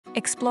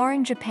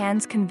Exploring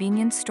Japan's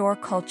convenience store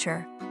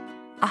culture,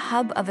 a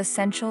hub of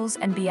essentials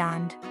and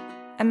beyond.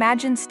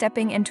 Imagine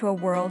stepping into a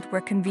world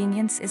where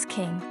convenience is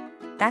king.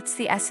 That's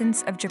the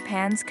essence of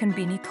Japan's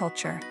Konbini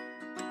culture.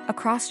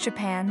 Across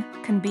Japan,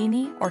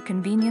 Konbini or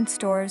convenience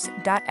stores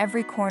dot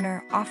every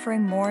corner,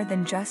 offering more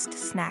than just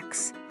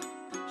snacks.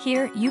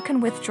 Here, you can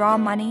withdraw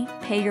money,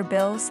 pay your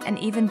bills, and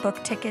even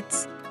book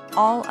tickets,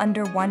 all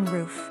under one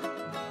roof.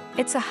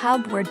 It's a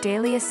hub where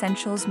daily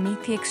essentials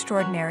meet the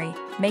extraordinary,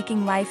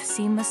 making life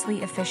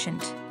seamlessly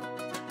efficient.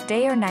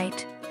 Day or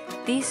night,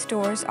 these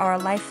stores are a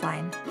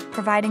lifeline,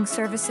 providing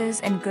services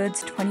and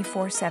goods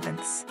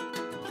 24/7.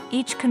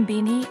 Each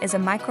Konbini is a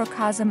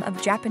microcosm of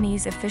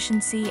Japanese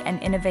efficiency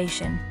and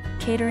innovation,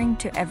 catering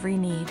to every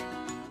need.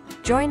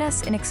 Join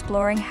us in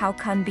exploring how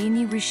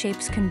Konbini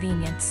reshapes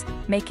convenience,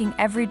 making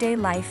everyday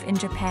life in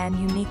Japan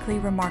uniquely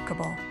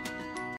remarkable.